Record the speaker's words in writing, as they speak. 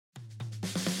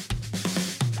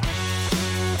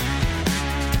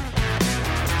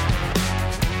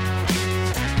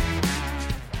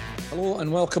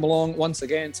and welcome along once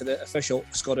again to the official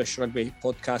Scottish Rugby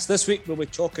podcast. This week we'll be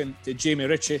talking to Jamie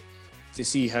Ritchie to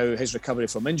see how his recovery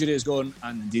from injury is going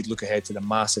and indeed look ahead to the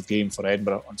massive game for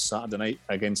Edinburgh on Saturday night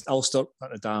against Ulster at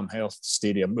the Dam Health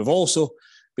Stadium. We've also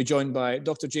been joined by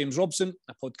Dr. James Robson,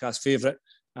 a podcast favourite,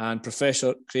 and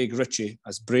Professor Craig Ritchie,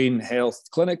 as Brain Health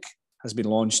Clinic has been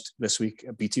launched this week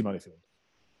at BT Murrayfield.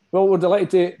 Well, we're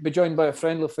delighted to be joined by a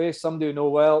friendly face, somebody we know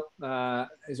well.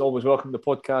 He's always welcome to the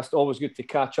podcast, always good to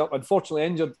catch up. Unfortunately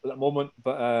injured at the moment,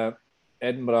 but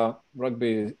Edinburgh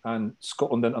Rugby and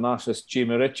Scotland Internationalist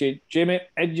Jamie Ritchie. Jamie,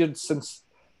 injured since,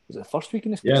 was it the first week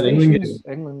in the Six Nations?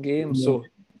 England game. So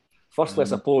firstly, I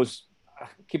suppose,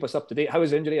 keep us up to date. How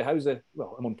is the injury? How's the,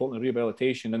 well, more importantly,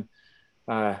 rehabilitation, and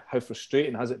how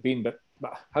frustrating has it been? But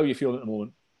how are you feeling at the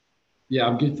moment? Yeah,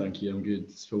 I'm good, thank you. I'm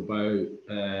good. So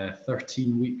about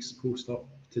 13 weeks post-op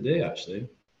today, actually.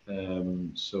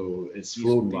 So it's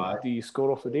flown by. Do you score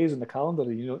off the days in the calendar?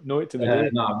 Do you know it to the day?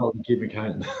 No, I'm not keeping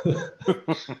count.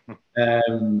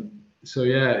 So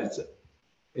yeah,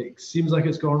 it seems like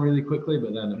it's gone really quickly,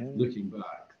 but then looking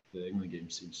back, the England game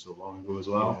seems so long ago as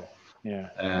well. Yeah.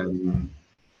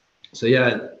 So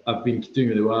yeah, I've been doing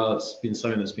really well. It's been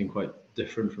something that's been quite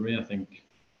different for me. I think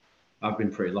I've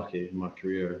been pretty lucky in my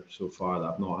career so far that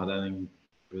I've not had anything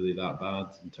really that bad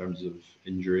in terms of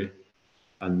injury.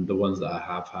 And the ones that I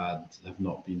have had have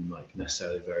not been like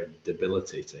necessarily very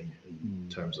debilitating in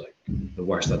terms like the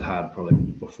worst I'd had probably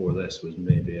before this was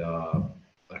maybe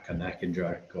like a neck injury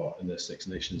I got in the Six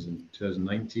Nations in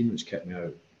 2019, which kept me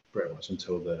out pretty much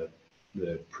until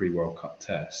the pre-World Cup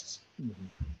tests.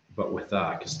 But with that,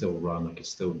 I could still run, I could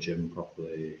still gym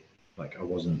properly. Like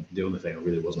the only thing I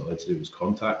really wasn't allowed to do was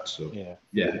contact. So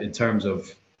yeah, in terms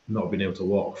of not being able to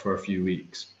walk for a few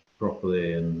weeks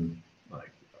properly and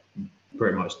like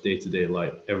pretty much day-to-day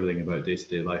life, everything about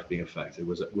day-to-day life being affected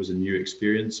was a new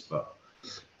experience. But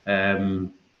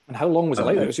and how long was it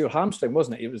like that? It was your hamstring,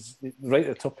 wasn't it? It was right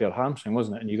at the top of your hamstring,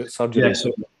 wasn't it? And you got surgery. Yeah,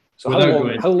 so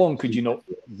how long could you not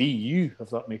be you, if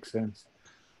that makes sense?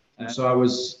 So I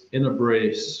was in a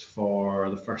brace for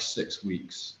the first 6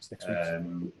 weeks.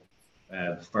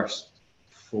 The first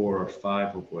 4 or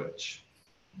 5 of which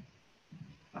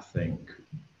I think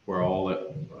were all at,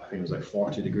 I think it was like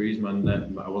 40 degrees. I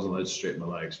wasn't allowed to straighten my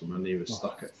legs, so my knee was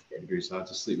stuck at 40 degrees. So I had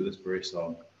to sleep with this brace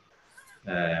on.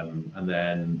 And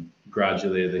then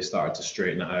gradually they started to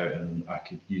straighten it out and I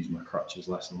could use my crutches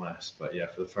less and less. But yeah,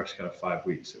 for the first kind of 5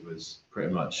 weeks, it was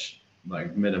pretty much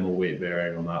like minimal weight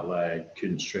bearing on that leg,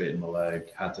 couldn't straighten my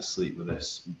leg, had to sleep with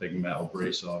this big metal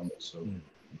brace on. So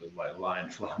it was like lying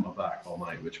flat on my back all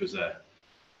night, which was it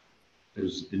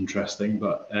was interesting,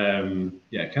 but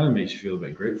yeah, it kind of makes you feel a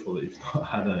bit grateful that you've not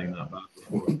had anything that bad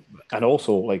before. And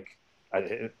also, like,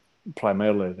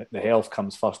 primarily the health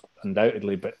comes first,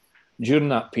 undoubtedly, but during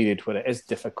that period where it is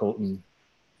difficult and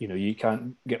you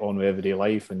can't get on with everyday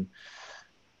life and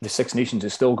the Six Nations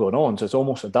is still going on, so it's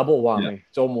almost a double whammy. Yeah.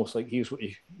 It's almost like here's what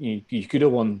you could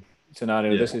have won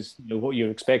scenario. Yeah. This is what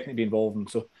you're expecting to be involved in.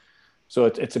 So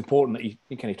it's important that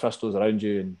you kind of trust those around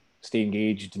you and stay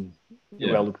engaged and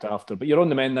well looked after. But you're on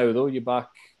the mend now, though. You're back.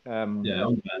 Yeah, on the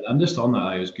mend. And just on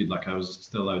that, it was good. Like I was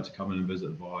still allowed to come in and visit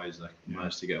the boys. I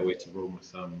managed to get away to Rome with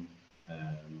them.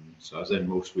 So I was in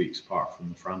most weeks, apart from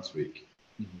the France week.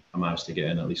 I managed to get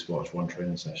in at least watch one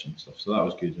training session and stuff. So that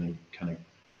was good, and kind of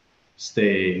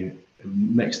stay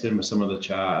mixed in with some of the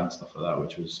chat and stuff like that,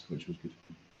 which was good.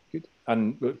 Good.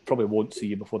 And we probably won't see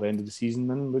you before the end of the season,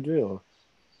 then, would we? Or?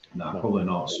 No, probably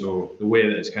not. So the way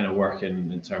that it's kind of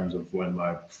working in terms of when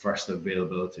my first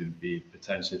availability would be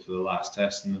potentially for the last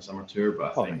test in the summer tour,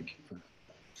 but I think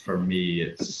for me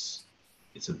it's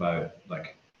about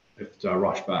like, do I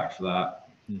rush back for that?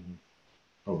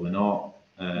 Probably not.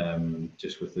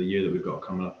 Just with the year that we've got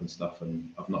coming up and stuff, and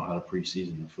I've not had a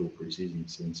full pre-season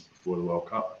since before the World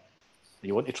Cup.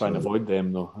 You want to try and avoid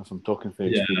them, though, if I'm talking for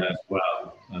experience. Yeah,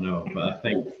 well, I know, but I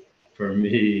think for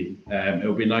me, it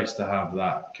would be nice to have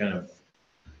that kind of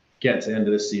get to the end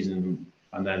of this season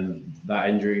and then that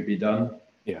injury be done.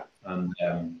 Yeah. And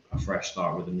a fresh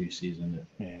start with a new season.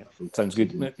 Yeah, sounds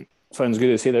good. Sounds good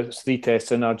to say there's 3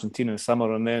 tests in Argentina in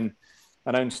summer, and then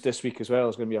announced this week as well,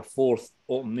 there's going to be a 4th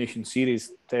Autumn Nation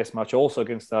Series test match also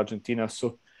against Argentina.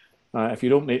 So if you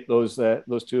don't make those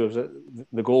tours,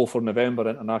 the goal for November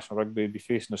international rugby will be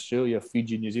facing Australia,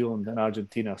 Fiji, New Zealand and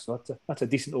Argentina. So that's a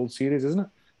decent old series, isn't it?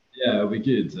 Yeah, it'll be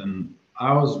good. And I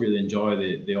always really enjoy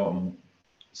the autumn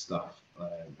stuff.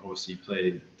 Obviously, you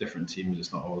play different teams.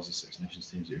 It's not always the Six Nations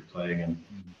teams that you're playing.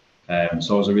 And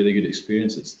so it was a really good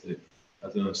experience. I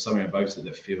don't know, something about it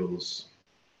that feels...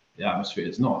 The atmosphere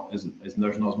there's not as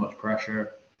much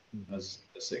pressure as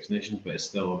the Six Nations, but it's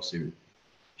still obviously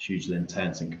hugely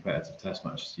intense and competitive test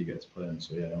matches you get to play in.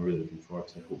 So yeah, I'm really looking forward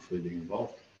to hopefully being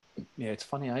involved. Yeah, it's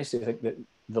funny. I used to think that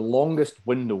the longest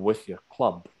window with your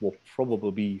club will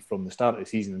probably be from the start of the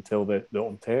season until the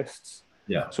autumn tests.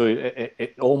 Yeah. So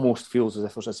it almost feels as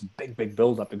if there's this big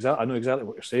build up. I know exactly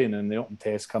what you're saying, and the autumn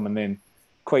tests come, and then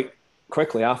quite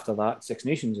quickly after that, Six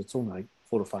Nations. It's only like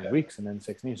 4 or 5 weeks, and then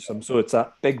Six Nations. So it's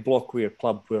that big block with your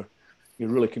club where you're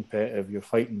really competitive. You're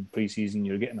fighting pre-season.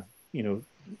 You're getting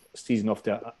season off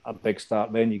to a big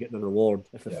start. Then you get the reward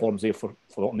if the form's there for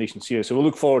Autumn Nations series. So we'll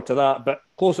look forward to that. But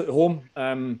closer to home,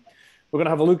 we're going to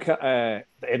have a look at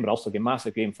the Edinburgh Ulster game.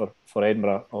 Massive game for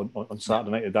Edinburgh on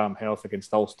Saturday night at Dam Health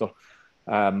against Ulster.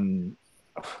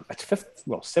 It's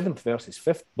seventh versus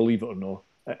fifth, believe it or not,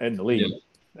 in the league.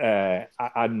 And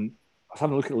I was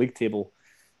having a look at the league table.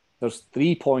 There's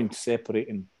 3 points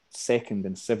separating second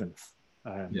and seventh,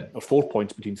 or 4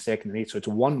 points between second and eighth. So it's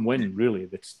one win really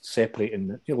that's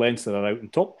separating the Leinster are out on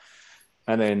top,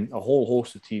 and then a whole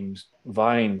host of teams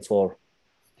vying for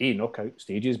A, knockout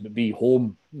stages, but B,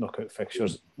 home knockout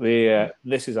fixtures.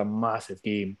 This is a massive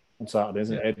game on Saturday,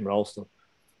 isn't it? Edinburgh Ulster.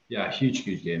 Yeah, a huge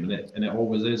game, and it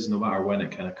always is, no matter when it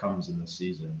kind of comes in the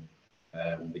season.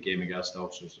 The game against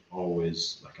Ulster is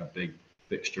always like a big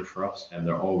fixture for us, and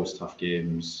they're always tough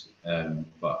games.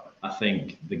 But I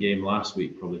think the game last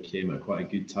week probably came at quite a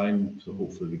good time, so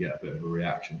hopefully we get a bit of a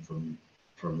reaction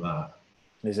from that.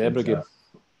 The Zebra game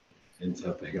into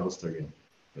a big Ulster game.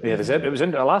 But it was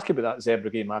interesting. I'll ask you about that Zebra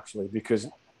game actually, because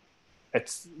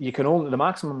the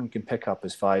maximum you can pick up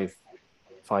is five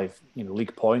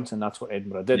league points, and that's what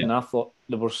Edinburgh did. And I thought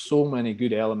there were so many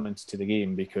good elements to the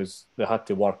game because they had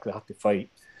to work, they had to fight,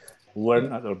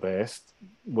 weren't at their best,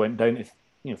 went down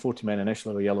to 40 men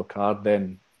initially with a yellow card,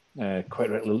 then quite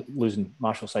rightly losing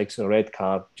Marshall Sykes a red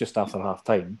card just after half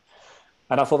time.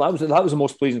 And I thought that was the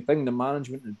most pleasing thing, the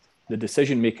management, the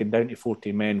decision making down to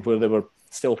 40 men where they were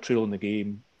still trailing the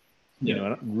game,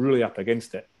 really up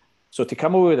against it. So to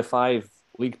come away with the 5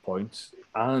 league points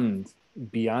and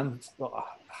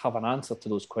have an answer to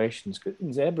those questions.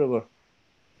 Zebra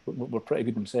were pretty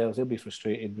good themselves. They'll be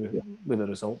frustrated with the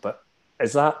result. But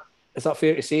is that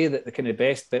fair to say that the kind of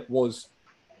best bit was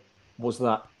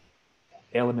that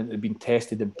element that had been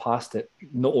tested and passed it,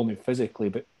 not only physically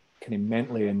but kind of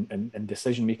mentally and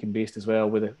decision making based as well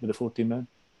with the 14 men?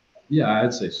 Yeah,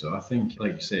 I'd say so. I think,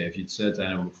 like you say, if you'd said to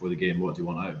anyone before the game, what do you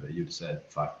want out of it? You'd have said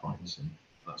 5 points, and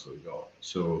that's what we got.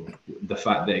 So the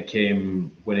fact that it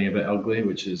came winning a bit ugly,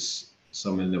 which is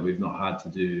something that we've not had to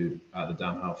do at the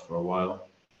Dam Health for a while,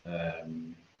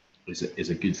 is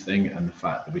a good thing. And the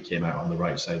fact that we came out on the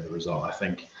right side of the result. I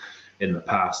think in the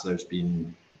past there's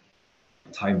been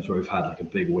times where we've had like a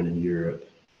big win in Europe.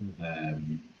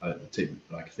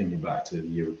 Thinking back to the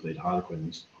year we played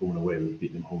Harlequins home and away, we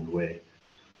beat them home and away.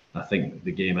 I think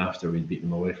the game after we beat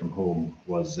them away from home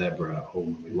was Zebra at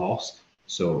home and we lost.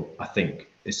 So I think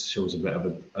it shows a bit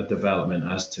of a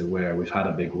development as to where we've had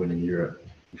a big win in Europe.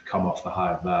 We've come off the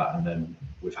high of that, and then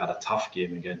we've had a tough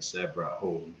game against Zebra at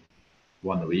home,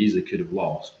 one that we easily could have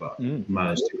lost, but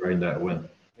managed to grind out a win.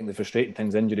 I think the frustrating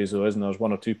thing's injuries, though, isn't there? There's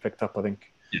 1 or 2 picked up, I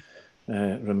think.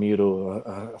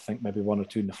 Ramiro, I think maybe 1 or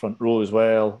 2 in the front row as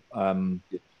well.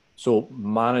 So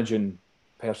managing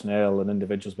personnel and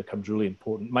individuals becomes really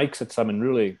important. Mike said something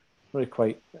really, really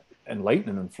quite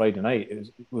enlightening on Friday night.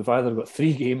 We've either got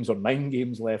 3 games or 9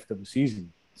 games left of the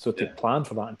season. So to plan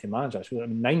for that and to manage that,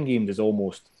 9 games is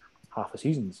almost half a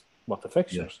season's worth of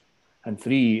fixtures, and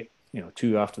 3,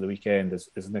 2 after the weekend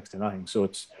is next to nothing. So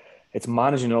it's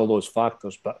managing all those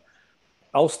factors. But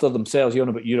Ulster themselves, you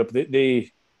know about Europe,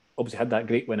 they obviously had that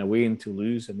great win away in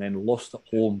Toulouse, and then lost at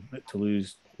home at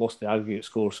Toulouse, lost the aggregate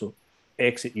score, so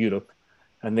exit Europe,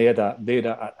 and they had a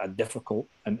difficult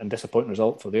and disappointing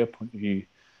result for their point of view,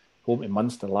 home to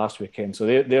Munster last weekend. So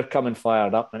they're coming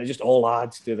fired up, and it just all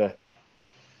adds to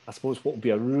I suppose what will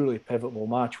be a really pivotal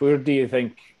match. Where do you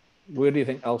think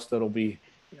Ulster will be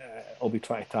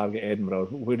trying to target Edinburgh?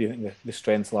 Where do you think the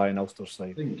strengths lie in Ulster's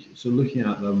side? I think so. Looking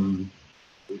at them,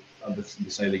 the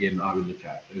side of the game that I would look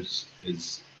at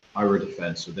is our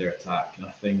defence, so their attack, and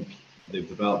I think they've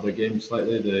developed their game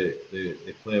slightly.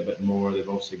 They play a bit more. They've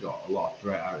also got a lot of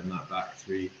threat out in that back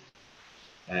 3.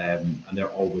 And they're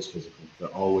always physical. They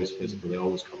always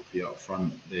come for you up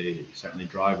front. They certainly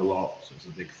drive a lot, so it's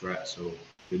a big threat. So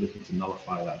we're looking to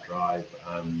nullify that drive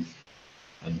and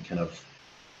kind of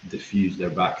diffuse their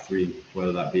back 3,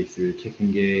 whether that be through the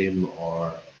kicking game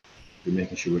or through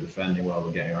making sure we're defending well,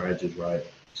 we're getting our edges right.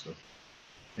 So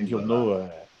you'll know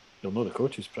the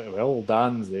coaches pretty well.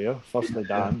 Dan's there. Firstly,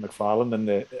 Dan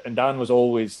McFarland, and Dan was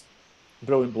always a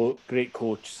brilliant bloke, great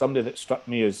coach. Somebody that struck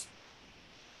me as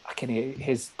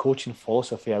his coaching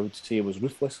philosophy, I would say, was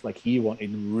ruthless. Like, he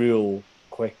wanted real,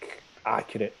 quick,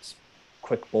 accurate,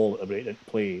 quick ball at the break into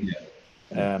play.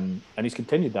 Yeah. And he's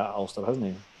continued that at Ulster, hasn't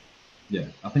he? Yeah,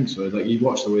 I think so. Like, you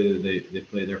watch the way that they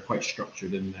play, they're quite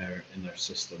structured in their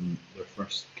system. Their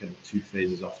first kind of 2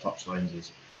 phases off touchlines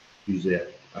is usually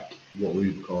what we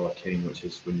would call a king, which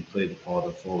is when you play the pod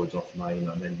of forwards off 9,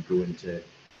 and then you go into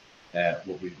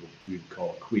what we would call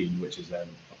a queen, which is then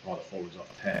a pod of forwards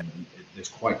off 10. And it's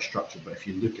quite structured, but if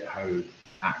you look at how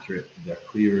accurate their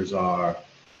clears are,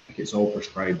 like, it's all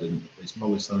prescribed, and it's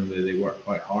probably something that they work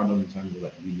quite hard on in terms of,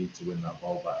 like, we need to win that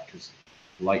ball back, because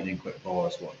lightning quick ball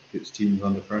is what puts teams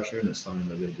under pressure, and it's something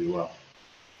that they do well.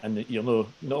 And you know,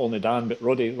 not only Dan, but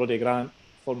Roddy Grant,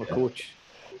 former coach.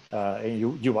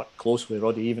 You worked closely with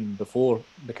Roddy even before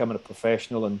becoming a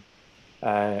professional,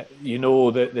 and you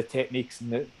know the techniques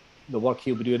and the work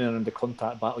he'll be doing in the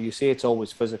contact battle. You say it's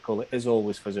always physical. It is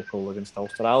always physical against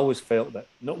Ulster. I always felt that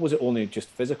not was it only just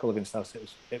physical against us.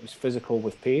 It was physical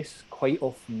with pace. Quite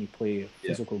often you play a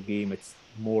physical game, it's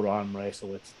more arm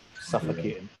wrestle. It's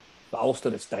suffocating. But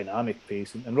Ulster, it's dynamic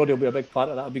pace, and Roddy will be a big part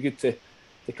of that. It'll be good to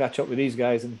catch up with these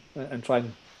guys and try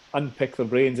and unpick their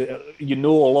brains. You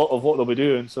know a lot of what they'll be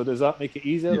doing. So does that make it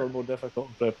easier or more difficult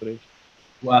in preparation?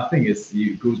 Well, I think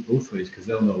it goes both ways, because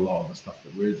they'll know a lot of the stuff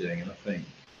that we're doing, and I think,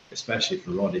 especially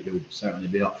for Roddy, he'll certainly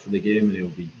be up for the game, and he'll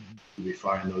be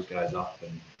firing those guys up,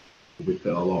 and we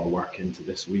put a lot of work into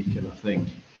this week, and I think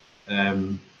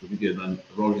it'll be good. And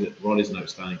Roddy's an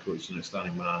outstanding coach, an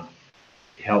outstanding man.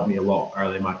 He helped me a lot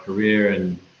early in my career,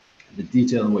 and the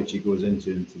detail in which he goes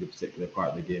into the particular part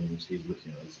of the game he's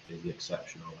looking at is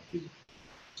exceptional. He's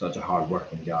such a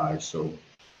hard-working guy. So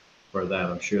for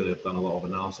them, I'm sure they've done a lot of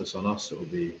analysis on us. It'll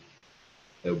be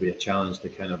a challenge to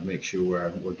kind of make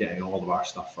sure we're getting all of our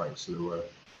stuff right. So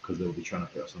because they'll be trying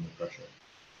to put us under pressure.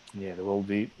 Yeah, they will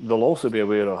be. They'll also be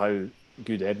aware of how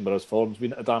good Edinburgh's form's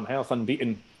been at a damn health,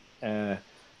 unbeaten in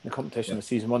the competition of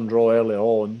season 1, draw earlier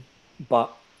on.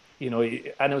 But you know,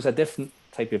 and it was a different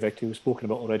type of victory we've spoken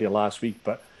about already last week.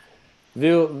 But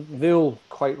they'll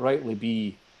quite rightly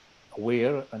be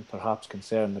aware and perhaps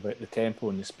concerned about the tempo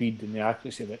and the speed and the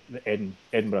accuracy that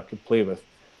Edinburgh could play with.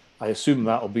 I assume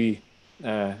that'll be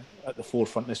at the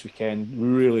forefront this weekend,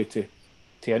 really to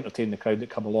entertain the crowd that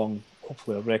come along.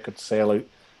 Hopefully a record sellout,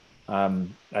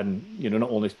 and you know, not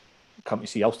only come to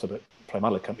see Ulster, but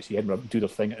primarily come to see Edinburgh do their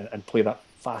thing and play that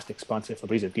fast, expansive,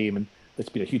 abrasive game, and it's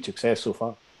been a huge success so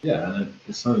far. Yeah, and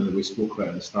it's something that we spoke about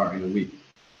at the start of the week,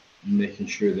 making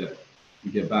sure that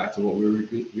we get back to what we were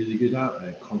really good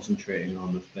at, concentrating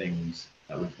on the things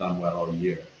that we've done well all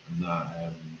year, and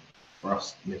that for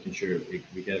us, making sure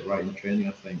we get it right in training.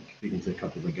 I think speaking to a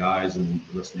couple of the guys and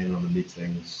listening on the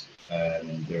meetings,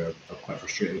 they're quite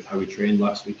frustrated with how we trained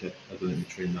last week. I don't think we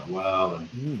trained that well,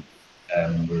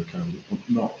 and we were kind of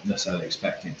not necessarily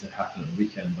expecting it to happen on the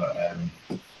weekend, but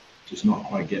just not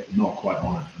quite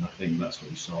on it, and I think that's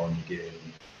what we saw in the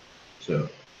game. So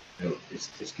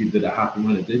it's good that it happened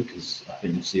when it did, because I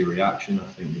think you see a reaction. I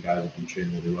think the guys have been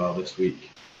training really well this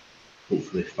week,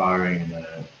 hopefully firing, and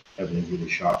everything's really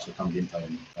sharp. So come game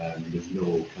time, there's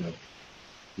no kind of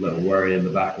little worry in the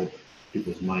back of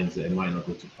people's minds that it might not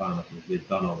go to plan. I think if they've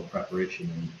done all the preparation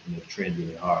and they've trained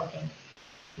really hard, then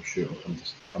I'm sure it'll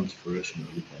come to fruition at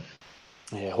the weekend.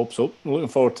 Yeah, I hope so. Looking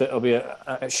forward to it.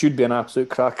 It should be an absolute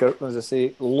cracker. As I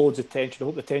say, loads of tension. I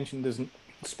hope the tension doesn't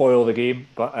spoil the game.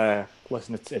 But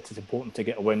listen, it's important to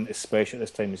get a win, especially at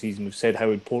this time of the season. We've said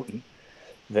how important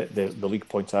the league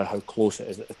points are, how close it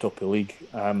is at the top of the league.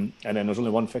 And then there's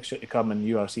only one fixture to come in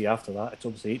URC after that. It's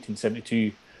obviously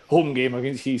 1872 home game. I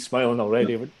can see you smiling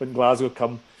already when Glasgow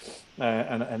come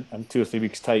in 2 or 3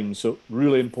 weeks' time. So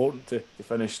really important to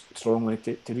finish strongly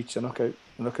to reach the knockout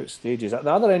stages. At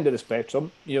the other end of the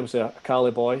spectrum, you're obviously a Cali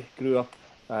boy, grew up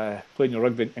playing your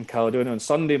rugby in Caledonia on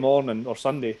Sunday morning or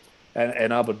Sunday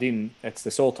in Aberdeen. It's the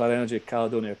Saltire Energy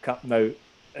Caledonia Cup now.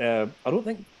 I don't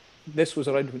think this was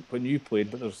around when you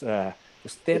played, but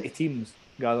there's 30 teams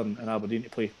gathering in Aberdeen to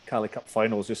play Cali Cup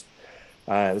finals.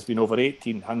 There's been over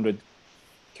 1,800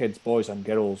 kids, boys and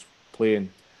girls, playing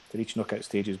to reach knockout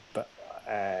stages. But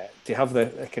to have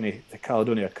the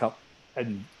Caledonia Cup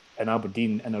in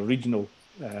Aberdeen in a regional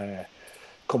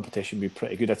competition would be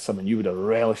pretty good. That's something you would have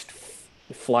relished,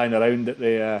 flying around at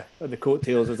the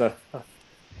coattails as a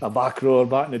backrower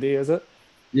back in the day, is it?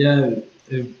 Yeah,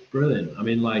 brilliant. I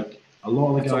mean, like, a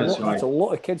lot of the guys. That's a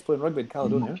lot of kids playing rugby in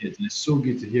Caledonia. A lot of kids, and it's so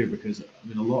good to hear, because I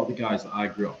mean, a lot of the guys that I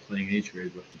grew up playing age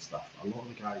grade with and stuff, a lot of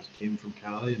the guys came from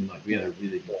Cali, and like we had a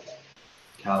really good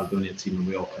Caledonia team, and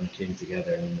we all kind of came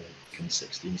together in the kind of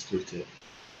 16s through to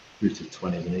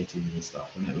 20s and 18s and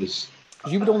stuff, and it was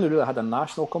Because you would only really had a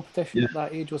national competition at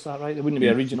that age, was that right? There wouldn't be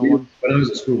a regional one. When I was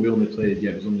at school, we only played.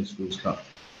 It was only Schools Cup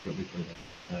that we played,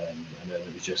 and then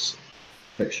it was just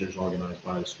fixtures organised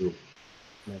by the school.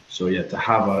 Yeah. So to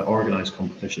have an organised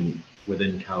competition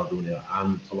within Caledonia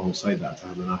and alongside that to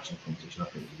have a national competition, I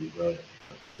think would be brilliant.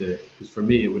 Because for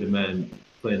me, it would have meant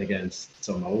playing against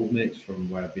some of my old mates from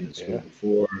where I've been at school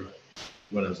before,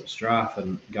 when I was at Strath,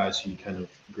 and guys who kind of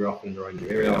grew up in and around your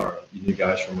area, or you knew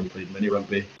guys from when you played mini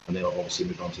rugby, and they'll obviously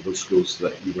moved on to those schools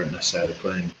that you weren't necessarily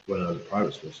playing when I was at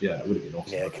private schools. So it would have been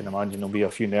awesome. Yeah, I can imagine there'll be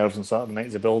a few nerves on Saturday night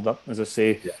as a build-up. As I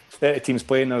say, 30 teams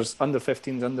playing. There's under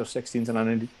 15s, under 16s,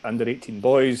 and under 18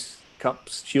 boys,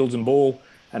 cups, shields and bowl,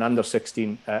 and under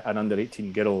 16 and under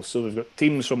 18 girls. So we've got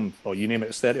teams from, you name it,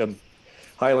 it's 30 on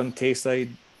Highland,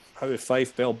 Tayside, Howe,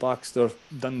 Fife, Bell, Baxter,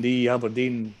 Dundee,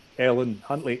 Aberdeen, Ellen,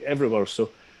 Huntly, everywhere. So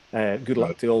good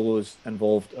luck to all those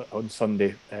involved on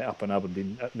Sunday up in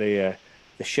Aberdeen at the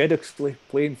Sheddoxley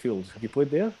playing fields. Have you played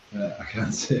there? I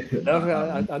can't say.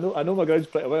 I know my grounds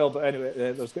pretty well, but anyway,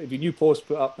 there's going to be new posts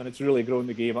put up, and it's really grown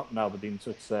the game up in Aberdeen.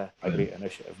 So it's a great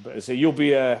initiative. But as I say,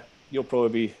 you'll probably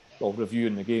be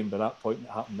reviewing the game by that point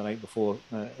that happened the night before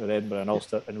with Edinburgh and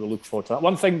Ulster, and we'll look forward to that.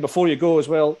 One thing before you go as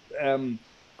well,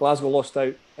 Glasgow lost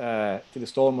out to the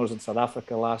Stormers in South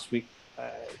Africa last week.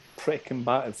 Pretty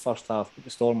combative first half, but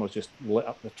the Stormers just lit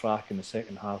up the track in the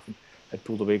second half and had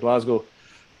pulled away. Glasgow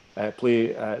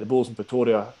play the Bulls in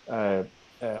Pretoria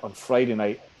on Friday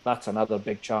night. That's another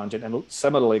big challenge. And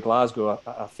similarly, Glasgow,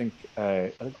 I think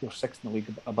they're sixth in the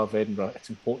league above Edinburgh. It's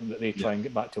important that they try and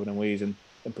get back to winning ways in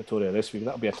Pretoria this week.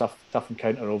 That'll be a tough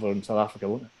encounter over in South Africa,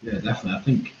 won't it? Yeah, definitely. I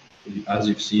think, as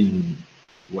you've seen,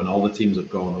 when all the teams have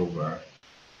gone over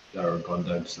or gone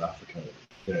down to South Africa,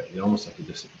 they're almost like a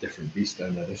different beast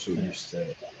down there. They're so used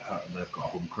to having, they've got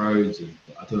home crowds, and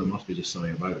I don't know, it must be just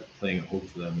something about playing at home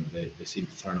for them. They seem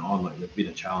to turn it on. Like they've been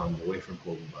a challenge away from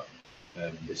home, but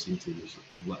they seem to just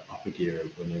let up a gear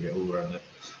when they get over. And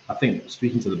I think,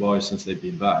 speaking to the boys since they've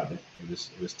been back, it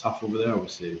was tough over there.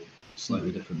 Obviously,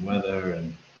 slightly different weather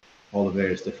and all the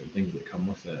various different things that come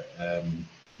with it.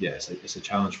 It's a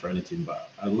challenge for any team. But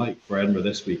I like for Edinburgh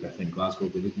this week, I think Glasgow will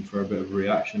be looking for a bit of a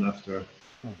reaction after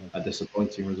a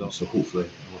disappointing result. So hopefully,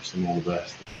 I wish them all the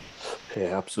best.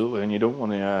 Yeah, absolutely. And you don't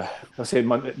want to, I said,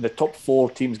 the top four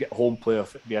teams get home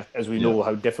playoff. As we know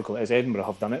how difficult it is. Edinburgh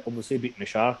have done it, obviously, beating the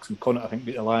Sharks, and Connacht, I think,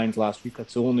 beat the Lions last week.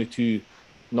 That's the only two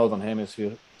Northern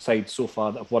Hemisphere sides so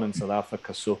far that have won in South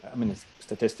Africa. So, I mean, the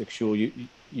statistics show you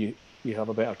have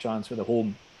a better chance with the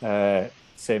home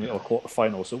semi or quarter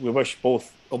final. So we wish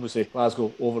both, obviously,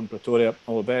 Glasgow over in Pretoria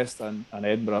all the best, and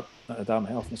Edinburgh at a damn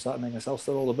health on Saturday against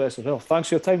Ulster all the best as well. Thanks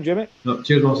for your time, Jamie. No,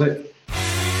 cheers, Marcy.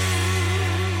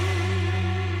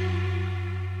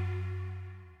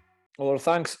 Well,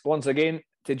 thanks once again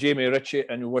to Jamie Ritchie,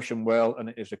 and we wish him well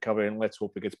in his recovery, and let's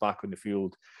hope he gets back on the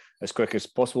field as quick as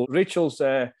possible. Rachel's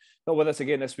not with us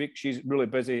again this week. She's really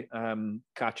busy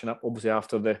catching up, obviously,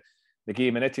 after the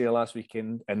game in Italy last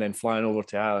weekend, and then flying over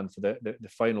to Ireland for the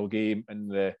final game in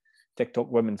the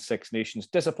TikTok Women's Six Nations.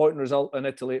 Disappointing result in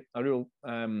Italy, a real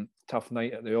tough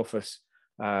night at the office,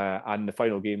 and the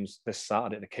final game's this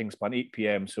Saturday at the Kingspan, 8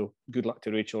 p.m. So good luck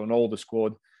to Rachel and all the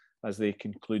squad as they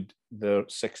conclude their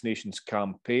Six Nations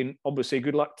campaign. Obviously,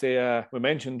 good luck to, we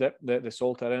mentioned it, the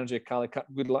Salter Energy Cali Cup.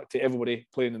 Good luck to everybody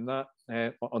playing in that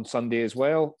on Sunday as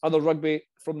well. Other rugby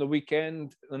from the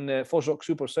weekend in the Forsrock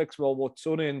Super 6, well,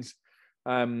 Watsonians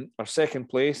are second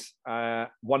place,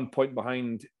 1 point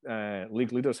behind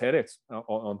league leaders Heriot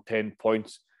on 10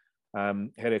 points.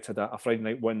 Heriot had a Friday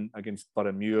night win against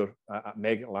Burrenmuir at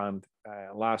Meggetland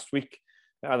last week.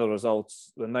 The other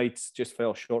results, the Knights just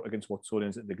fell short against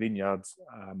Watsonians at the Greenyards,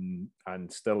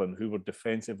 and Stirling, who were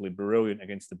defensively brilliant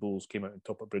against the Bulls, came out on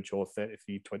top at Bridgehaw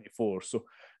 33-24. So,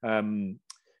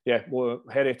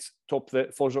 Heriot top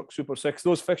the Forsrock Super 6.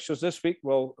 Those fixtures this week,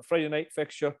 well, a Friday night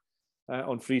fixture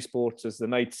on Free Sports is the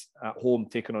Knights at home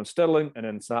taking on Stirling, and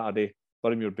then Saturday,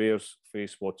 Burrenmuir Bears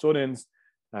face Watsonians,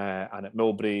 and at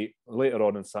Millbrae later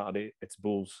on Saturday, it's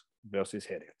Bulls versus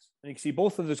Heriot. And you can see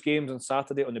both of those games on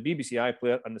Saturday on the BBC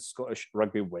iPlayer and the Scottish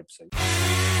Rugby website.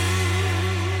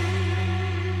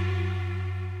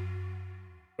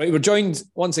 Right, we're joined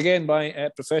once again by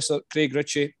Professor Craig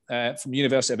Ritchie from the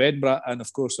University of Edinburgh, and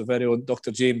of course our very own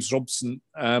Dr. James Robson.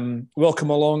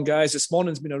 Welcome along, guys. This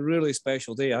morning's been a really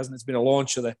special day, hasn't it? It's been a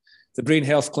launch of the Brain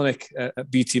Health Clinic at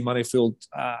BT Murrayfield.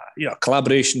 A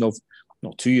collaboration of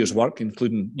 2 years' work,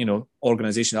 including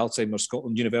organisation Alzheimer's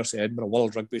Scotland, University of Edinburgh,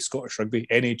 World Rugby, Scottish Rugby,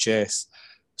 NHS.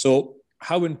 So,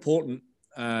 how important,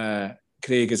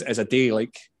 Craig, is a day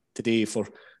like today for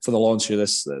the launch of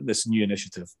this new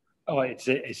initiative? Oh, it's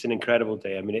an incredible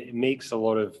day. I mean, it makes a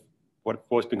lot of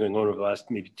what's been going on over the last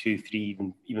maybe 2, 3,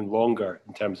 even longer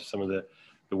in terms of some of the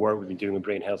work we've been doing in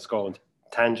Brain Health Scotland,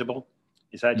 tangible.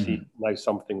 It's actually now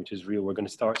something which is real. We're going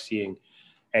to start seeing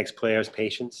ex-players,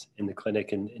 patients in the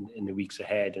clinic in the weeks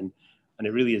ahead. And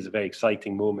it really is a very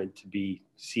exciting moment to be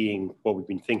seeing what we've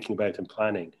been thinking about and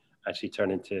planning actually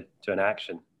turn into an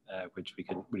action, which we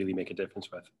can really make a difference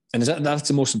with. And that's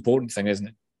the most important thing, isn't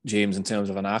it, James, in terms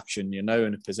of an action? You're now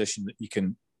in a position that you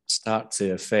can start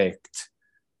to affect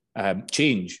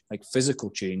change, like physical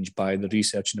change, by the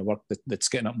research and the work that's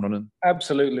getting up and running.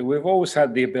 Absolutely. We've always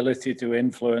had the ability to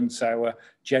influence our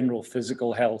general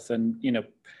physical health. And,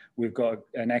 we've got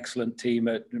an excellent team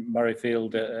at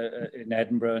Murrayfield in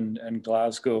Edinburgh and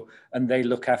Glasgow, and they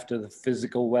look after the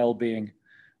physical well-being.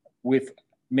 We've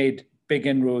made big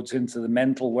inroads into the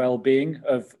mental well-being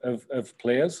of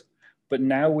players, but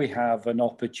now we have an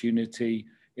opportunity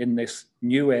in this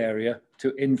new area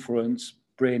to influence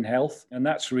brain health. And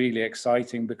that's really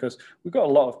exciting because we've got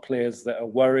a lot of players that are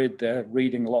worried. They're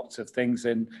reading lots of things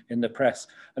in the press,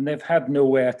 and they've had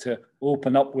nowhere to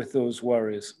open up with those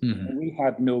worries. And we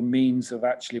had no means of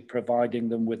actually providing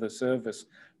them with a service.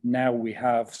 Now we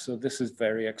have. So this is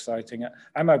very exciting.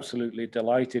 I'm absolutely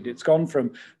delighted. It's gone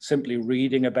from simply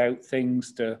reading about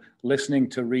things to listening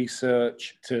to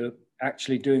research to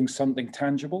actually doing something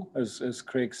tangible, as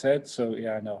Craig said. So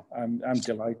yeah, no, I'm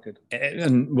delighted.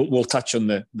 And we'll touch on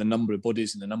the number of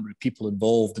bodies and the number of people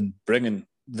involved in bringing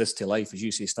this to life, as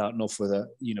you say, starting off with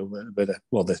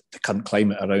the current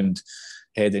climate around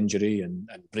head injury and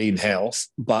brain health.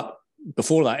 But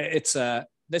before that,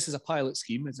 this is a pilot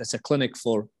scheme. It's a clinic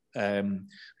for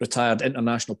retired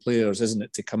international players, isn't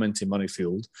it, to come into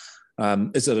Murrayfield?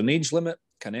 Is there an age limit?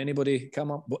 Can anybody come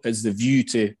up? What is the view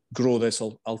to grow this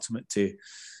ultimate to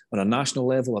on a national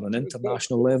level or an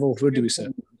international level? Where do we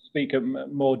sit? Speak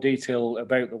in more detail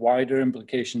about the wider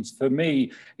implications. For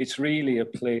me, it's really a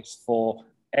place for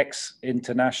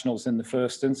ex-internationals in the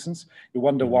first instance. You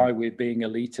wonder why we're being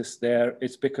elitist there.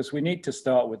 It's because we need to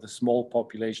start with a small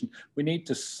population. We need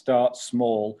to start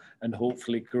small and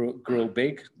hopefully grow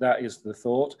big. That is the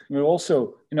thought. We're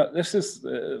also, this is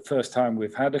the first time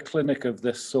we've had a clinic of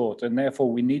this sort, and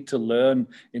therefore we need to learn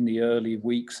in the early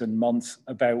weeks and months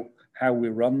about how we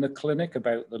run the clinic,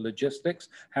 about the logistics,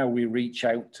 how we reach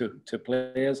out to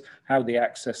players, how they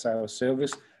access our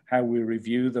service, how we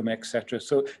review them, etc.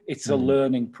 So it's a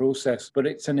learning process, but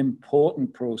it's an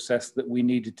important process that we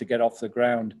needed to get off the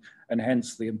ground, and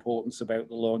hence the importance about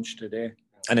the launch today.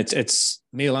 And it's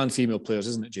male and female players,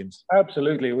 isn't it, James?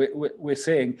 Absolutely. We're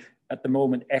saying at the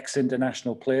moment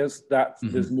ex-international players, that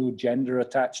there's no gender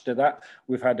attached to that.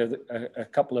 We've had a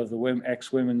couple of the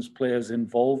ex-women's players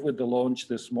involved with the launch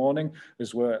this morning,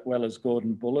 as well as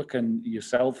Gordon Bullock and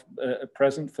yourself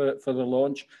present for the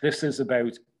launch. This is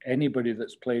about anybody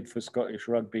that's played for Scottish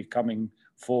rugby coming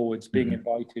forwards, being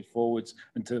invited forwards,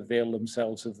 and to avail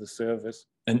themselves of the service.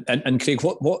 And Craig,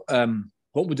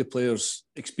 what would the players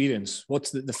experience?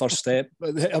 What's the first step?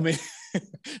 I mean,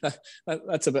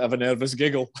 that's a bit of a nervous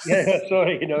giggle. Yeah,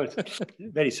 sorry. It's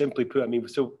very simply put. I mean,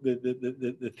 so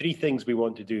the three things we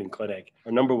want to do in clinic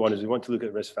are, number one is we want to look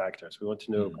at risk factors. We want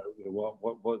to know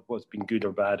what's been good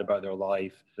or bad about their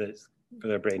life that's for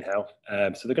their brain health.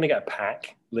 So they're going to get a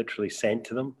pack literally sent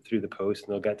to them through the post,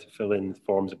 and they'll get to fill in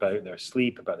forms about their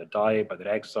sleep, about their diet, about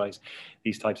their exercise,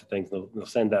 these types of things. They'll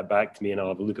send that back to me, and I'll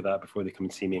have a look at that before they come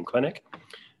and see me in clinic.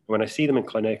 When I see them in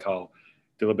clinic, I'll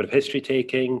do a little bit of history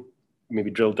taking, maybe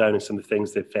drill down in some of the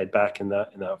things they've fed back in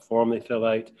that form they fill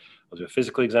out. I'll do a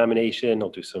physical examination. I'll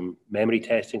do some memory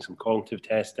testing, some cognitive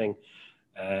testing,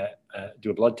 do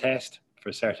a blood test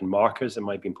for certain markers that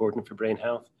might be important for brain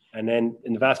health. And then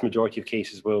in the vast majority of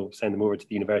cases, we'll send them over to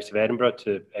the University of Edinburgh,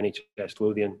 to NHS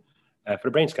Lothian, for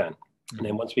a brain scan. And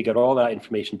then once we get all that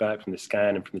information back from the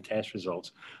scan and from the test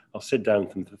results, I'll sit down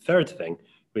with them for the third thing,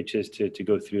 which is to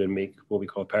go through and make what we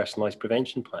call a personalised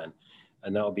prevention plan.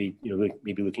 And that'll be,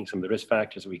 maybe looking at some of the risk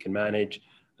factors that we can manage.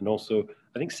 And also,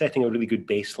 I think setting a really good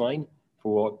baseline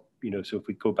for what, so if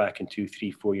we go back in 2,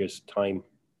 3, 4 years' time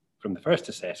from the first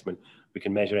assessment, we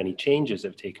can measure any changes that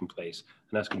have taken place.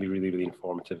 And that's going to be really, really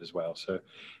informative as well. So, I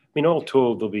mean, all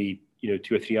told, there'll be, 2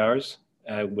 or 3 hours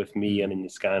with me and in the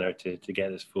scanner to get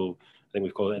this full, I think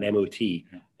we've called it an MOT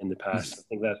in the past. I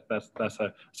think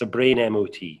that's a brain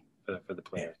MOT for the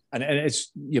players. And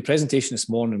it's your presentation this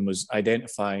morning was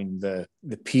identifying the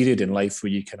period in life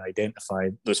where you can identify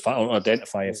those or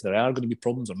identify if there are going to be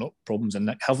problems or not problems,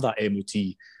 and have that MOT.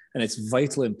 And it's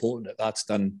vitally important that that's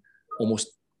done almost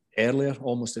earlier,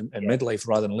 almost in midlife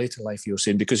rather than later life, you're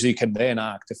saying, because you can then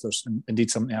act if there's indeed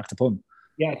something to act upon.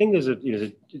 Yeah, I think there's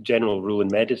a general rule in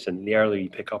medicine. The earlier you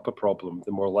pick up a problem,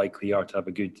 the more likely you are to have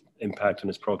a good impact on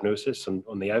its prognosis and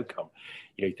on the outcome.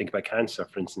 You think about cancer,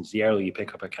 for instance. The earlier you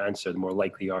pick up a cancer, the more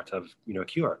likely you are to have a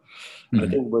cure. And I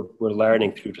think we're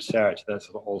learning through research that's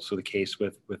also the case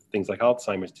with things like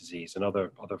Alzheimer's disease and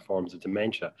other forms of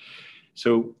dementia.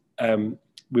 So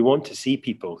we want to see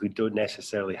people who don't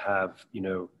necessarily have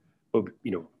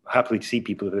happily see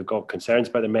people who've got concerns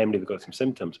about their memory, they've got some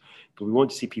symptoms, but we want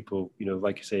to see people,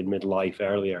 like I said, midlife,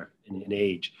 earlier in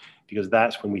age, because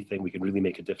that's when we think we can really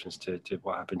make a difference to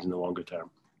what happens in the longer term.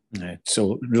 Yeah,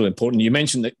 so really important. You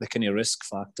mentioned the kind of risk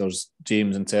factors,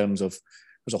 James, in terms of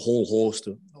there's a whole host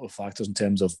of factors in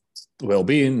terms of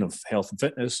well-being, of health and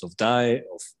fitness, of diet,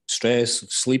 of stress,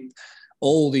 of sleep.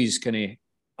 All these kind of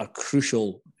are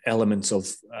crucial elements of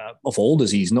all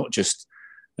disease, not just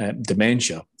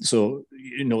dementia. So,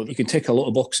 you can tick a lot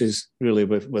of boxes really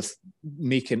with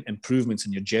making improvements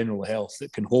in your general health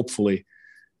that can hopefully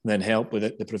then help with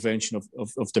the prevention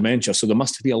of dementia. So there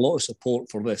must be a lot of support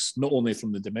for this, not only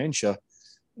from the dementia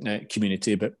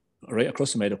community, but right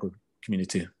across the medical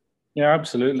community. Yeah,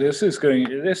 absolutely. This is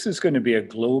going to be a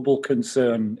global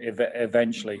concern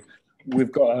eventually.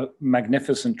 We've got a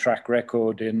magnificent track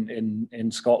record in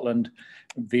Scotland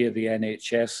via the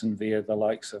NHS and via the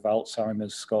likes of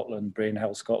Alzheimer's Scotland, Brain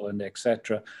Health Scotland,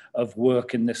 etc., of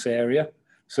work in this area.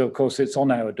 So, of course, it's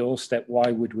on our doorstep. Why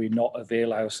would we not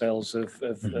avail ourselves of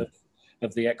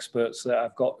the experts that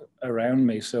I've got around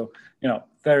me? So,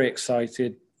 very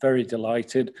excited, very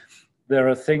delighted. There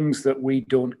are things that we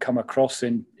don't come across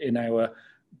in our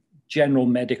general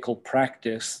medical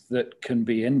practice that can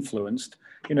be influenced.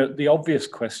 The obvious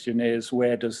question is,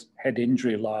 where does head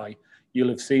injury lie? You'll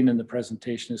have seen in the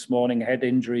presentation this morning, head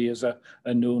injury is a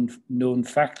known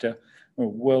factor.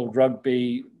 World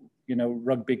Rugby,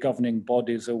 rugby governing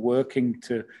bodies are working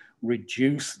to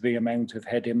reduce the amount of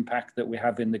head impact that we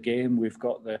have in the game. We've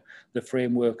got the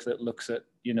framework that looks at,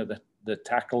 the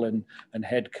tackle and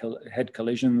head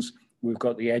collisions. We've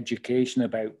got the education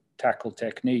about tackle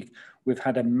technique. We've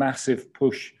had a massive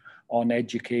push on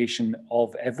education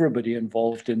of everybody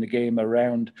involved in the game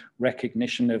around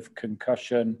recognition of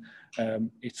concussion,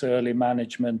 its early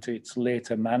management, its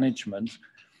later management.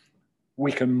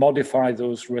 We can modify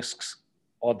those risks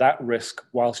or that risk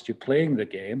whilst you're playing the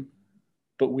game,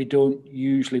 but we don't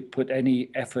usually put any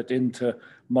effort into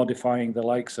modifying the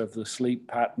likes of the sleep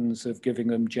patterns, of giving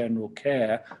them general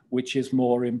care, which is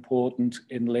more important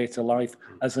in later life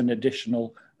as an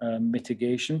additional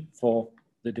mitigation for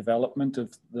the development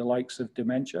of the likes of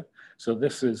dementia. So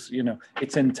this is,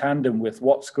 it's in tandem with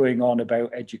what's going on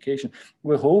about education.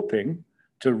 We're hoping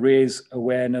to raise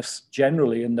awareness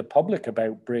generally in the public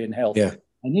about brain health. Yeah.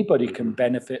 Anybody can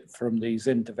benefit from these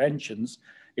interventions.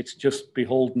 It's just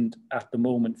beholden at the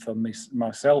moment for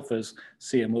myself as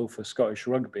CMO for Scottish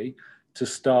Rugby to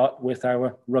start with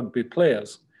our rugby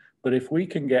players. But if we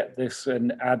can get this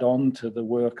and add on to the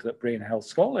work that Brain Health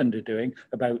Scotland are doing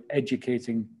about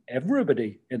educating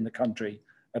everybody in the country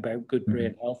about good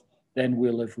brain health, then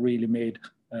we'll have really made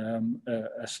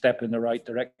a step in the right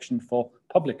direction for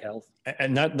public health.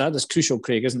 And that is crucial,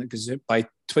 Craig, isn't it? Because by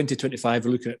 2025,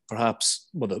 we're looking at perhaps,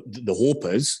 the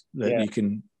hope is that you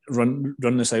can run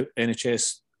this out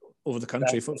NHS over the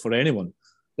country for anyone.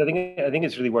 I think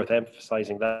it's really worth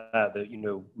emphasising that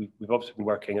we've obviously been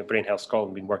working at Brain Health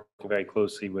Scotland, been working very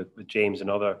closely with James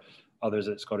and others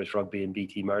at Scottish Rugby and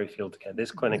BT Murrayfield to get this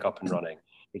clinic up and running,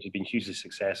 which has been hugely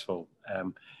successful.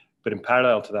 But in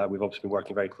parallel to that, we've obviously been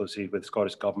working very closely with the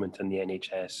Scottish Government and the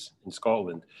NHS in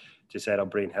Scotland to set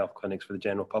up brain health clinics for the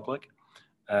general public.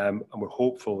 And we're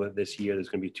hopeful that this year there's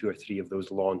going to be 2 or 3 of those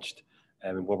launched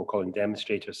in what we're calling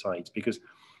demonstrator sites, because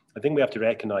I think we have to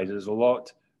recognise there's a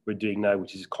lot we're doing now,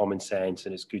 which is common sense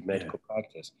and it's good medical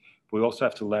practice. But we also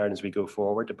have to learn as we go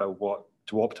forward about what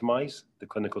to optimise the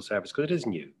clinical service, because it is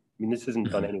new. I mean, this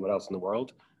isn't done anywhere else in the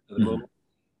world at the moment.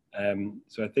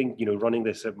 So I think, running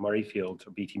this at Murrayfield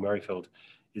or BT Murrayfield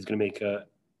is going to make a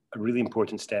really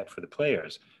important step for the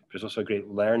players, but it's also a great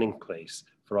learning place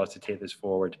for us to take this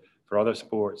forward for other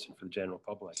sports and for the general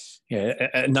public. Yeah,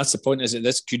 and that's the point, is that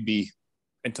this could be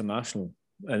international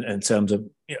in terms of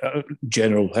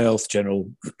general health,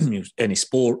 any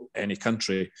sport, any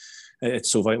country.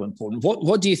 It's so vitally important.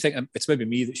 What do you think? It's maybe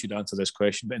me that should answer this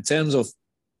question, but in terms of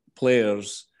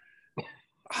players,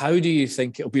 how do you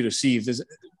think it'll be received?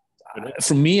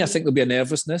 From me, I think there'll be a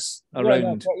nervousness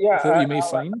around what you may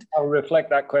find. I'll reflect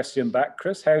that question back,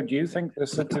 Chris. How do you think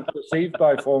this is perceived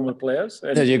by former players?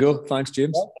 There you go. Thanks,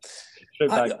 James.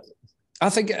 Yeah. I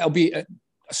think it'll be a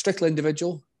strictly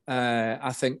individual.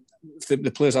 I think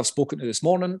the players I've spoken to this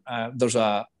morning, there's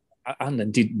a and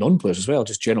indeed non-players as well,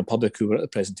 just general public who were at the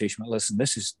presentation, went, listen,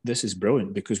 this is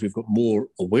brilliant because we've got more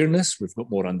awareness, we've got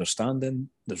more understanding,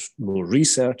 there's more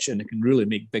research, and it can really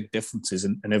make big differences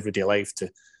in everyday life to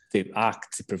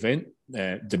act to prevent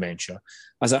dementia.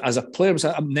 As a player,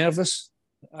 I'm nervous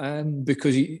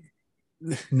because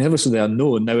nervous of the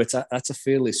unknown. Now that's a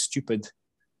fairly stupid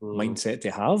mindset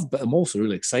to have, but I'm also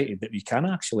really excited that you can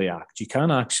actually act. You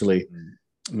can actually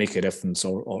make a difference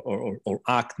or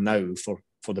act now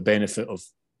for the benefit of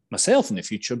myself in the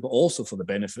future, but also for the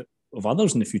benefit of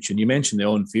others in the future. And you mentioned the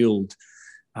on-field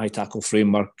high tackle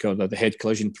framework or the head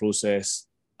collision process.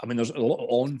 I mean, there's a lot of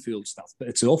on-field stuff, but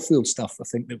it's the off-field stuff, I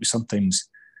think, that we sometimes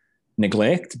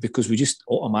neglect because we just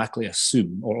automatically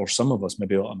assume, or some of us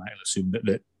maybe automatically assume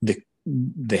that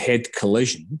the head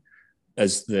collision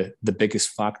is the biggest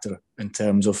factor in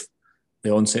terms of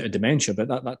the onset of dementia, but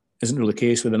that isn't really the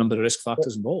case with a number of risk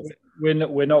factors involved.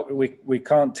 We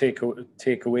can't take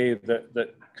away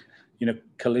that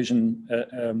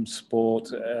collision sport,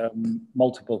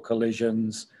 multiple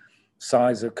collisions,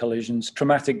 size of collisions,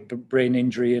 traumatic brain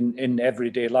injury in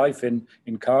everyday life, in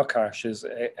car crashes,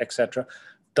 etc.,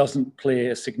 doesn't play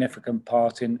a significant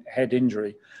part in head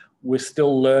injury. We're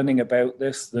still learning about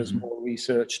this. There's more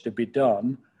research to be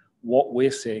done. What we're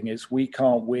seeing is we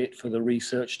can't wait for the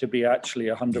research to be actually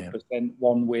 100%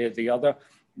 one way or the other.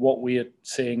 What we're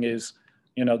seeing is,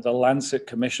 the Lancet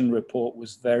Commission report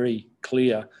was very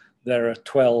clear. There are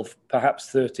 12, perhaps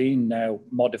 13 now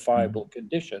modifiable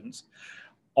conditions.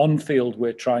 On field,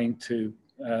 we're trying to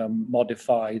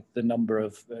modify the number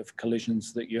of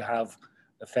collisions that you have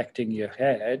affecting your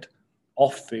head.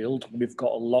 Off field, we've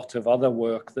got a lot of other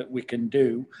work that we can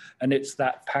do, and it's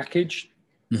that package.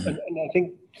 And I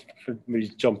think, for me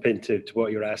to jump into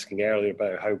what you were asking earlier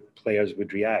about how players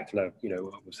would react. Now,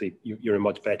 obviously you're in a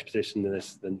much better position than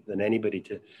this than anybody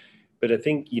to, but I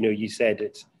think, you said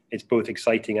it's both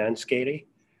exciting and scary.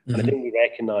 And I think we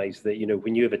recognise that,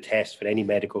 when you have a test for any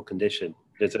medical condition,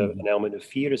 there's an element of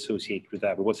fear associated with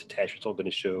that. But what's the test result going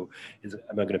to show?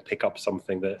 Am I going to pick up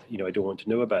something that, I don't want to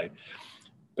know about?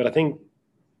 But I think,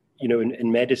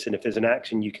 in medicine, if there's an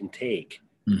action you can take,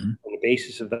 on the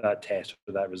basis of that test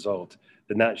or that result,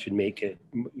 then that should make it,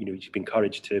 you should be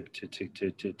encouraged to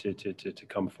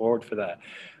come forward for that.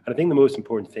 And I think the most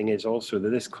important thing is also that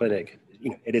this clinic,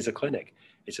 it is a clinic.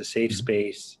 It's a safe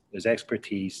space. There's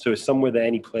expertise. So it's somewhere that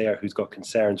any player who's got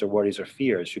concerns or worries or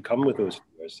fears should come with those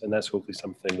fears. And that's hopefully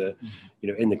something that,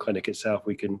 in the clinic itself,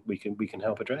 we can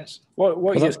help address.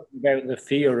 What you said about the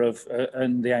fear of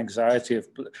and the anxiety of,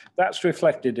 that's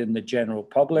reflected in the general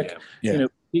public. Yeah.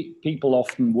 People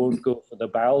often won't go for the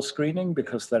bowel screening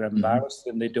because they're embarrassed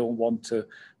and they don't want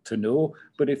to know.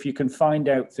 But if you can find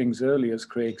out things early, as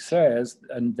Craig says,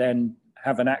 and then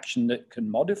have an action that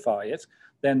can modify it,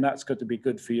 then that's got to be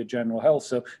good for your general health.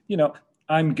 So,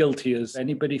 I'm guilty as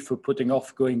anybody for putting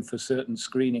off going for certain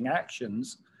screening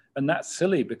actions. And that's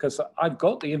silly because I've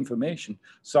got the information.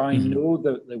 So I know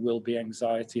that there will be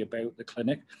anxiety about the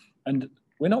clinic. And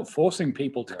we're not forcing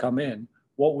people to come in.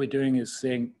 What we're doing is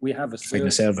saying we have a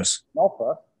service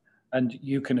offer, and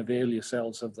you can avail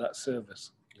yourselves of that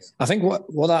service. I think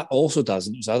what that also does,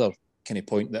 and there's another kind of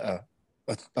point that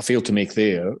I failed to make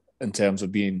there in terms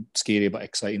of being scary but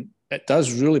exciting, it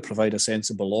does really provide a sense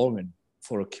of belonging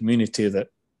for a community that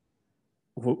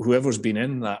whoever's been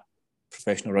in that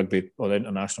professional rugby or the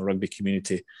international rugby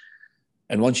community,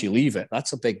 and once you leave it,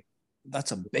 that's a big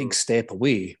step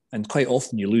away, and quite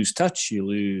often you lose touch, you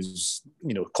lose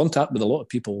contact with a lot of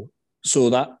people.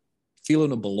 So that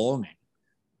feeling of belonging,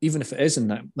 even if it is in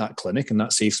that clinic and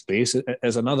that safe space,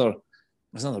 is another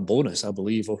bonus, I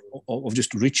believe, of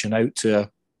just reaching out to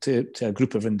a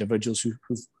group of individuals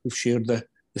who've shared the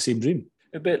same dream.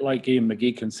 A bit like Ian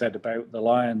McGeechan said about the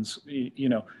Lions,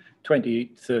 20,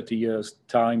 30 years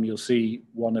time, you'll see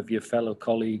one of your fellow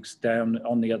colleagues down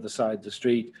on the other side of the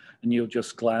street, and you'll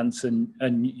just glance and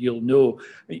you'll know,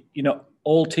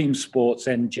 all team sports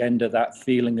engender that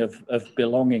feeling of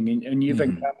belonging, and you've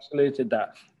encapsulated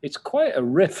that. It's quite a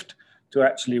rift to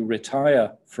actually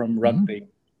retire from rugby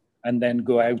and then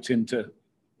go out into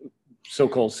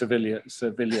so-called civilian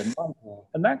life.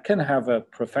 And that can have a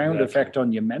profound effect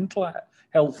on your mental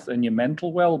health and your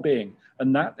mental well-being.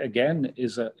 And that, again,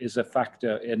 is a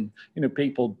factor in,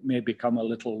 people may become a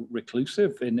little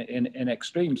reclusive in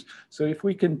extremes. So if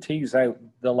we can tease out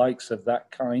the likes of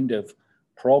that kind of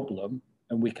problem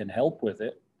and we can help with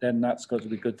it, then that's got to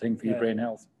be a good thing for your brain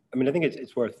health. I mean, I think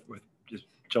it's worth just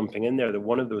jumping in there that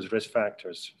one of those risk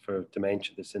factors for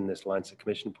dementia that's in this Lancet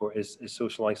Commission report is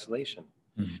social isolation.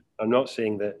 I'm not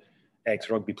saying that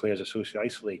ex-rugby players are socially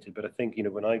isolated. But I think,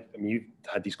 you've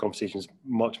had these conversations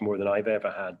much more than I've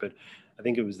ever had, but I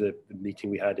think it was the meeting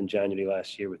we had in January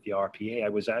last year with the RPA. I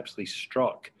was absolutely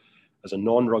struck as a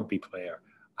non-rugby player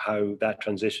how that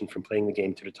transition from playing the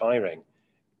game to retiring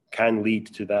can lead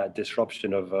to that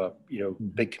disruption of a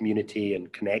big community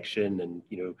and connection, and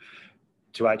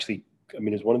to actually,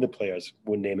 as one of the players,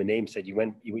 won't name a name, said he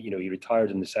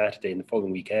retired on the Saturday, and the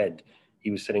following weekend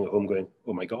he was sitting at home going,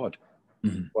 oh my God,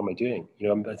 what am I doing?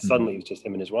 Suddenly it was just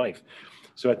him and his wife.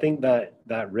 So I think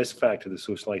that risk factor, the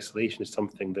social isolation, is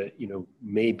something that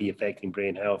may be affecting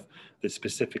brain health, that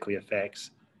specifically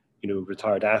affects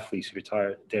retired athletes who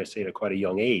retire, dare say, at quite a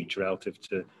young age relative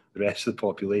to the rest of the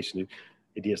population.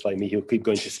 Idiots like me who'll keep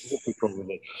going to sleep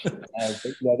probably. But, I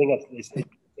think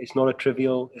it's not a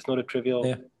trivial.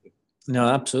 Yeah. No,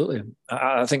 absolutely.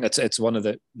 I think it's one of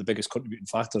the biggest contributing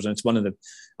factors, and it's one of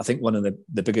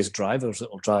the biggest drivers that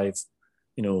will drive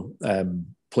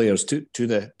players to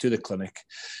the clinic.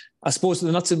 I suppose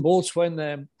the nuts and bolts, when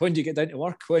do you get down to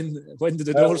work? When do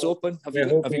the doors open? Have you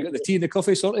got the tea and the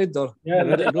coffee sorted? Or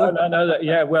ready to go? No.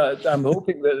 Yeah, well, I'm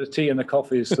hoping that the tea and the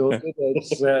coffee is sorted.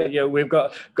 We've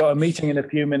got a meeting in a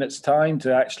few minutes' time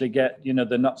to actually get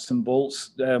the nuts and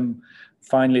bolts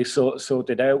finally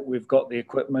sorted out. We've got the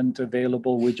equipment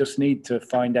available. We just need to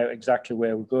find out exactly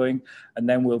where we're going, and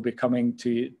then we'll be coming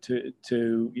to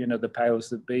the powers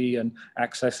that be and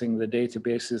accessing the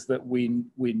databases that we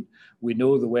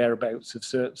know the whereabouts of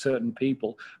certain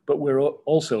people. But we're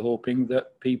also hoping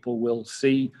that people will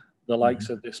see the likes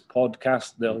of this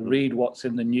podcast. They'll read what's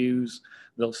in the news.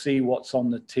 They'll see what's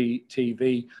on the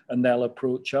TV, and they'll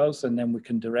approach us, and then we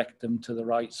can direct them to the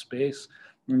right space.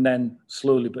 And then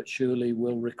slowly but surely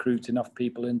we'll recruit enough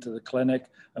people into the clinic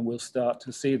and we'll start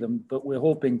to see them. But we're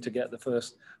hoping to get the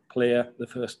first player, the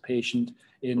first patient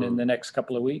in the next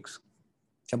couple of weeks.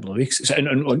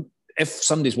 And if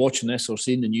somebody's watching this or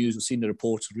seeing the news or seeing the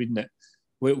reports or reading it,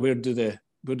 where do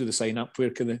they sign up? Who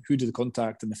do they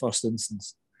contact in the first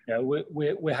instance? Yeah,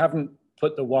 we haven't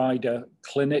put the wider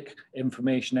clinic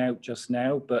information out just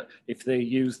now, but if they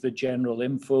use the general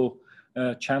info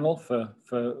channel for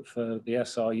the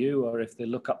SRU, or if they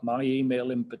look up my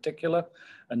email in particular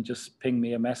and just ping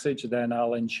me a message, then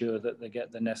I'll ensure that they get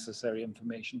the necessary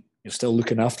information. You're still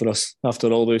looking after us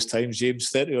after all those times, James.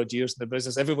 30 odd years in the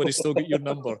business, everybody's still got your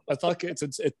number. I think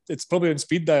it's probably on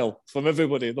speed dial from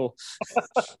everybody, though.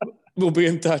 We'll be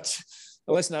in touch.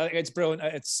 Listen, I think it's brilliant.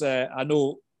 It's I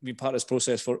know we've been part of this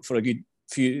process for a good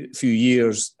few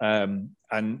years, and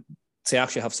to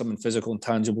actually have something physical and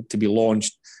tangible to be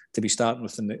launched, to be starting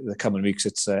within the coming weeks,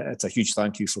 it's a huge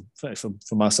thank you from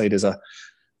my side as a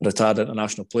retired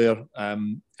international player,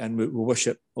 and we wish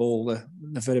it all the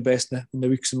very best in the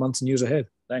weeks and months and years ahead.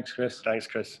 Thanks, Chris.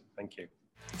 Thank you.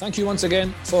 Thank you once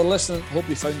again for listening. Hope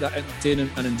you found that entertaining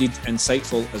and indeed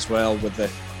insightful as well, with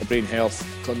the brain health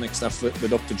clinic stuff with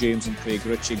Dr. James and Craig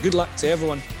Ritchie. Good luck to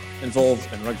everyone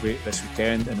involved in rugby this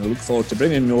weekend, and we look forward to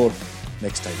bringing more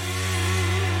next time.